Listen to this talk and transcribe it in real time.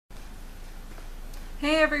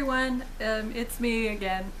Hey everyone, it's me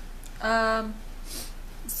again.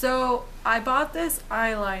 So I bought this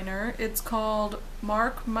eyeliner. It's called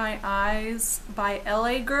Mark My Eyes by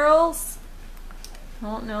LA Girls. I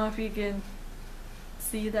don't know if you can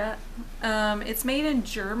see that. It's made in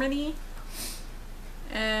Germany,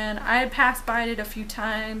 and I had passed by it a few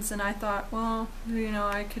times, and I thought, well,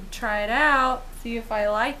 I could try it out, see if I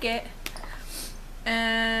like it.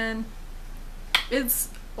 And it's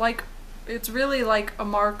really like a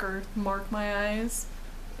marker. Mark my eyes.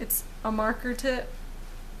 It's a marker tip.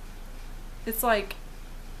 It's like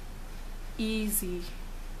easy.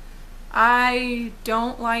 I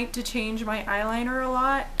don't like to change my eyeliner a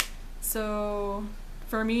lot, so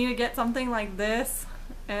for me to get something like this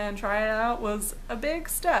and try it out was a big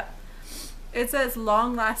step. It says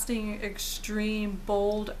long lasting extreme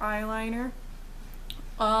bold eyeliner.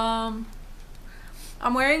 I'm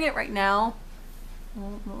wearing it right now. I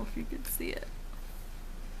don't know if you could see it.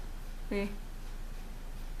 See?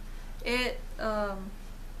 It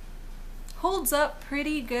holds up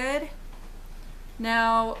pretty good.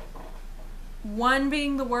 Now, 1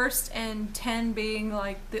 being the worst and 10 being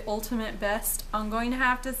like the ultimate best, I'm going to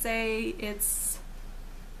have to say it's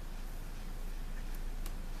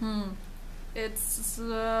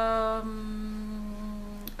a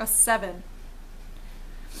 7.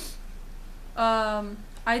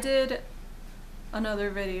 I did another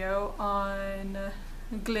video on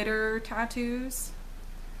glitter tattoos,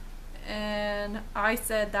 and I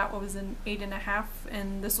said that was an 8.5,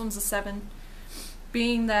 and this one's a 7,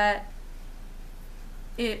 being that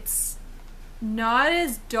it's not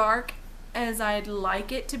as dark as I'd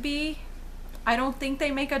like it to be. I don't think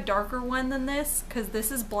they make a darker one than this, because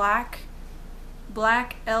this is black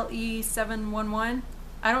LE711.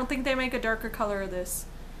 I don't think they make a darker color of this.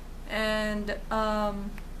 And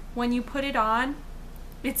when you put it on,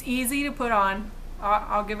 it's easy to put on.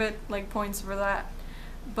 I'll give it like points for that.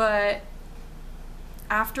 But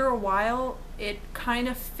after a while, it kind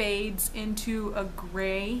of fades into a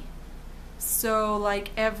gray. So like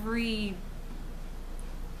every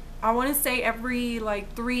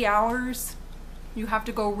like 3 hours, you have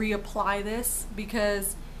to go reapply this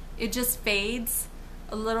because it just fades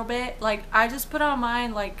a little bit. Like I just put on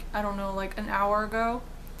mine like, I don't know, like an hour ago.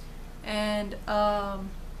 And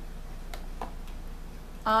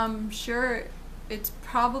I'm sure it's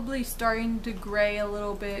probably starting to gray a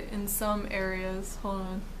little bit in some areas. Hold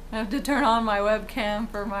on, I have to turn on my webcam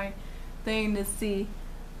for my thing to see.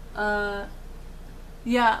 Yeah,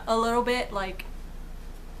 a little bit. Like,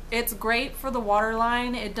 it's great for the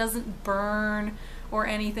waterline. It doesn't burn or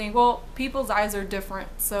anything. Well, people's eyes are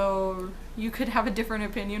different, so you could have a different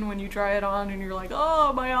opinion when you try it on and you're like,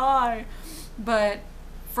 oh, my eye. But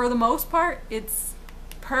for the most part, it's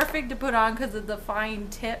perfect to put on because of the fine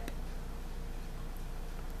tip.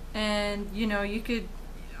 And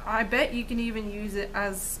I bet you can even use it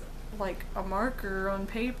as like a marker on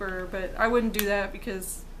paper, but I wouldn't do that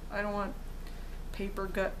because I don't want paper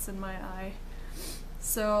guts in my eye.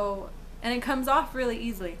 So, and it comes off really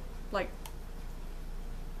easily. Like,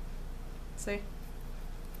 see?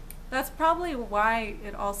 That's probably why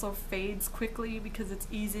it also fades quickly, because it's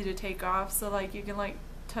easy to take off. So like you can like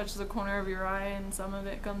touch the corner of your eye and some of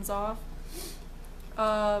it comes off.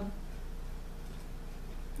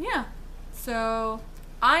 Yeah, so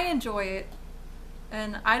I enjoy it,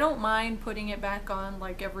 and I don't mind putting it back on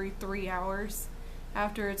like every 3 hours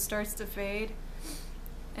after it starts to fade.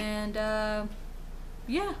 And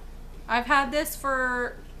yeah, I've had this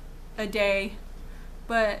for a day,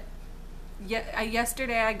 but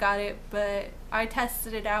yesterday I got it, but I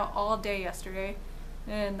tested it out all day yesterday,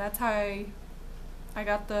 and that's how I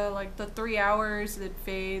got the 3 hours that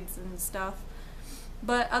fades and stuff.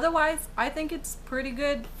 But otherwise, I think it's pretty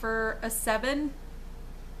good for a 7.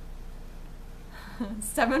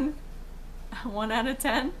 7, 1 out of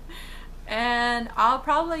 10. And I'll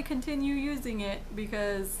probably continue using it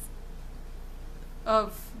because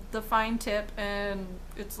of the fine tip, and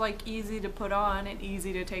it's like easy to put on and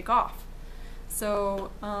easy to take off. So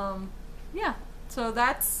yeah, so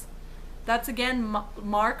that's again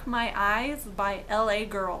Mark My Eyes by LA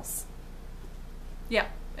Girls. Yeah,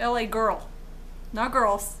 LA Girl, not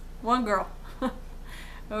girls, one girl.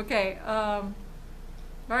 Okay,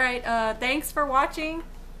 alright, thanks for watching.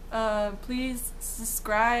 Please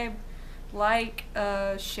subscribe, like,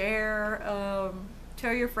 share,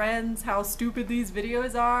 tell your friends how stupid these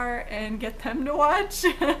videos are and get them to watch.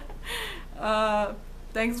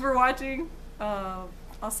 Thanks for watching. I'll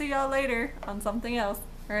see y'all later on something else.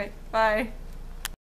 Alright, bye.